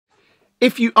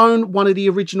If you own one of the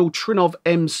original Trinnov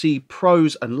MC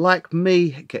Pros and like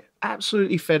me, get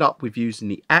absolutely fed up with using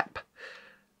the app,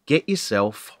 get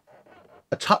yourself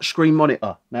a touchscreen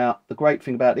monitor. Now, the great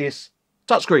thing about this,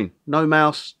 touchscreen, no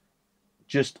mouse,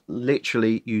 just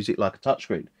literally use it like a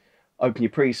touchscreen. Open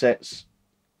your presets,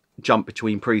 jump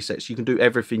between presets. You can do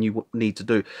everything you need to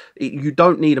do. You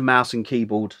don't need a mouse and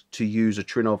keyboard to use a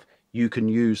Trinnov. You can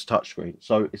use touchscreen.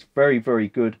 So it's very, very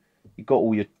good. You've got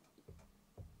all your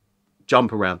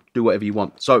jump around, do whatever you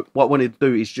want. So what I wanted to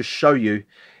do is just show you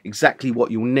exactly what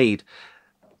you'll need.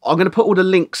 I'm going to put all the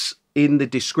links in the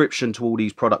description to all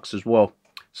these products as well.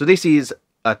 So this is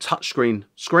a touchscreen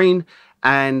screen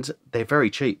and they're very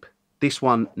cheap. This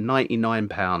one,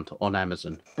 £99 on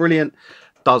Amazon. Brilliant,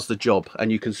 does the job.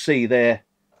 And you can see there,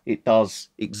 it does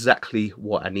exactly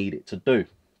what I need it to do.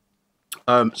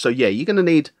 So yeah, you're going to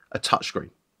need a touchscreen.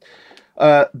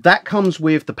 That comes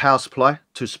with the power supply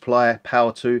to supply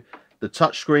power to. The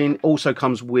touchscreen also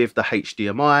comes with the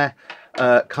HDMI,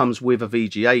 comes with a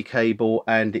VGA cable,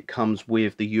 and it comes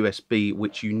with the USB,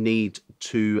 which you need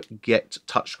to get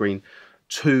touchscreen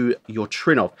to your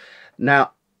Trinnov.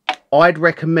 Now, I'd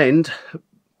recommend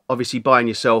obviously buying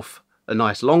yourself a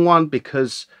nice long one,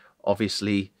 because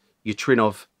obviously your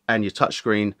Trinnov and your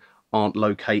touchscreen aren't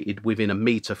located within a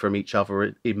meter from each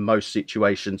other in most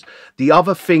situations. The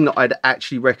other thing that I'd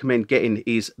actually recommend getting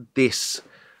is this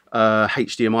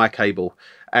HDMI cable,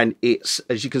 and it's,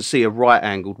 as you can see, a right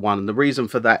angled one. And the reason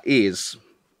for that is,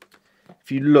 if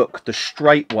you look, the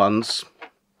straight ones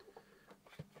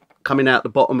coming out the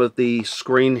bottom of the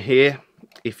screen here,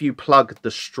 if you plug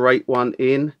the straight one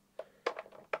in,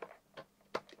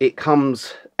 it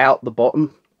comes out the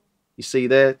bottom. You see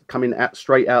there, coming out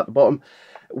straight out the bottom,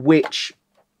 which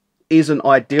isn't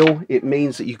ideal. It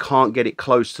means that you can't get it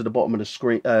close to the bottom of the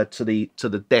screen, to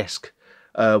the desk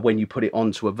when you put it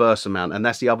onto a Versa mount. And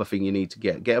that's the other thing you need to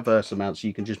get a Versa mount so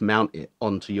you can just mount it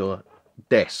onto your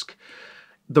desk.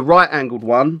 The right angled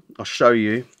one, I'll show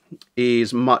you,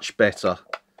 is much better.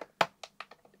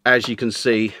 As you can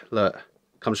see, look,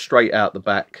 comes straight out the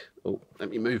back. Oh, let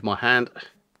me move my hand.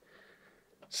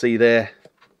 See there?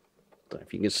 Don't know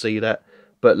if you can see that,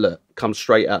 but look, comes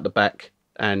straight out the back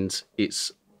and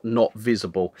it's not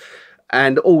visible.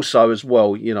 And also as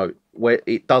well, you know, where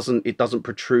it doesn't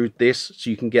protrude this, so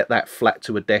you can get that flat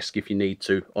to a desk if you need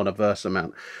to on a Versa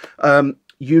mount.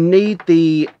 You need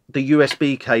the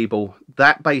USB cable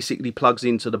that basically plugs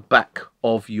into the back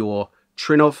of your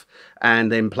Trinnov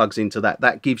and then plugs into that.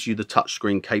 That gives you the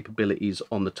touchscreen capabilities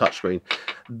on the touchscreen.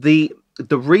 The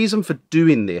reason for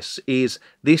doing this is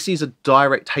a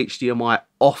direct HDMI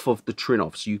off of the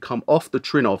Trinnov. So you come off the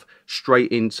Trinnov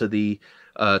straight into the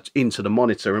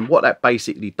monitor. And what that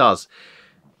basically does,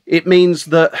 it means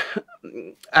that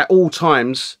at all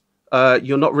times,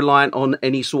 you're not reliant on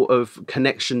any sort of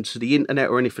connection to the internet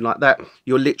or anything like that.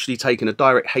 You're literally taking a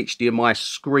direct HDMI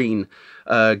screen,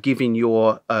 giving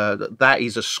your, that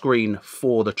is a screen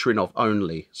for the Trinnov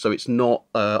only. So it's not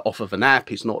off of an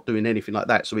app, it's not doing anything like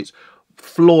that. So it's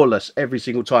flawless every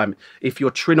single time. If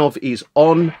your Trinnov is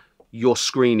on, your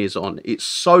screen is on. It's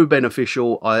so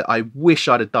beneficial. I wish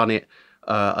I'd have done it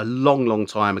a long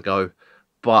time ago,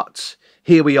 but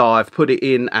here we are. I've put it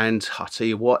in, and I tell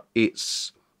you what,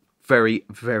 it's very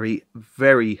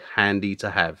handy to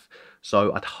have.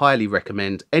 So I'd highly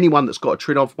recommend anyone that's got a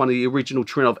Trinnov, one of the original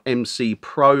Trinnov MC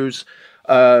Pros,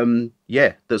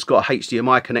 yeah, that's got a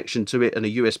HDMI connection to it and a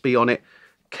USB on it,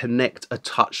 connect a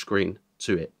touchscreen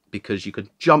to it, because you can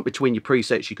jump between your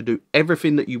presets. You can do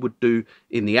everything that you would do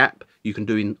in the app, you can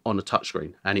do on a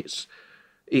touchscreen. And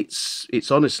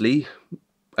it's honestly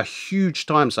a huge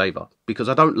time saver, because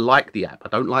I don't like the app. I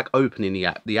don't like opening the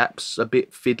app. The app's a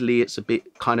bit fiddly. It's a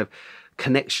bit kind of,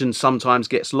 connection sometimes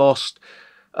gets lost.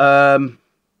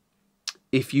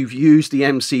 If you've used the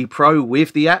MC Pro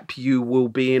with the app, you will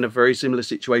be in a very similar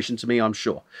situation to me, I'm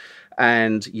sure.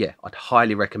 And yeah, I'd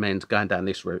highly recommend going down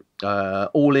this route.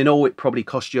 All in all, it probably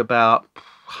cost you about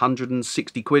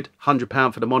 160 quid,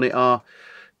 £100 for the monitor,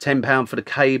 £10 for the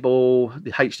cable,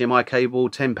 the HDMI cable,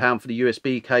 £10 for the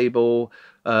USB cable,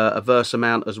 a Versa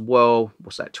mount as well.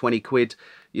 What's that, 20 quid?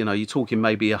 You know, you're talking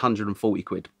maybe 140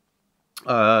 quid.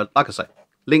 Like I say,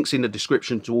 links in the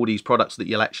description to all these products that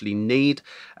you'll actually need.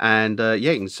 And yeah,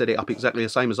 you can set it up exactly the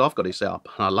same as I've got it set up.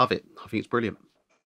 And I love it. I think it's brilliant.